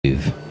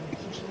Here's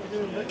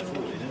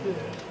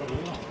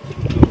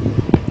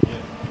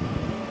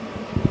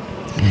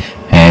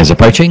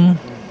approaching.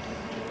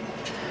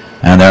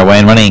 And they're away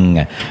and running.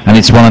 And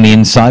it's 1 on the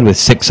inside with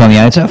 6 on the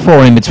outer,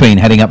 4 in between,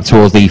 heading up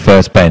towards the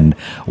first bend.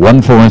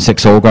 1, 4 and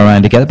 6 all go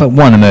around together, but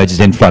 1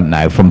 emerges in front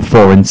now from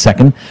 4 in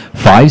second,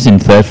 5's in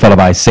third, followed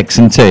by 6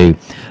 and 2.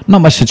 Not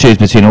much to choose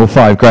between all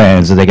 5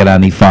 greyhounds as they get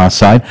down the far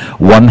side.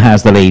 1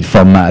 has the lead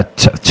from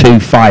 2,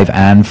 5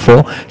 and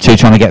 4. 2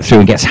 trying to get through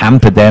and gets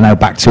hampered there now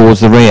back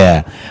towards the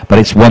rear. But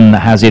it's 1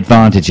 that has the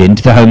advantage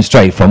into the home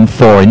straight from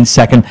 4 in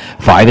second,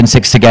 5 and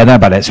 6 together.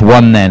 But it's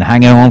 1 then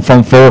hanging on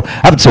from 4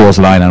 up towards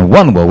the line, and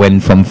 1 will win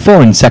from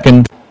 4 in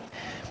second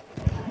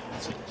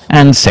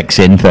and 6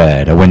 in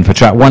third. A win for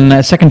trap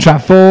 1, second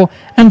trap 4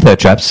 and third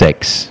trap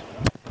 6.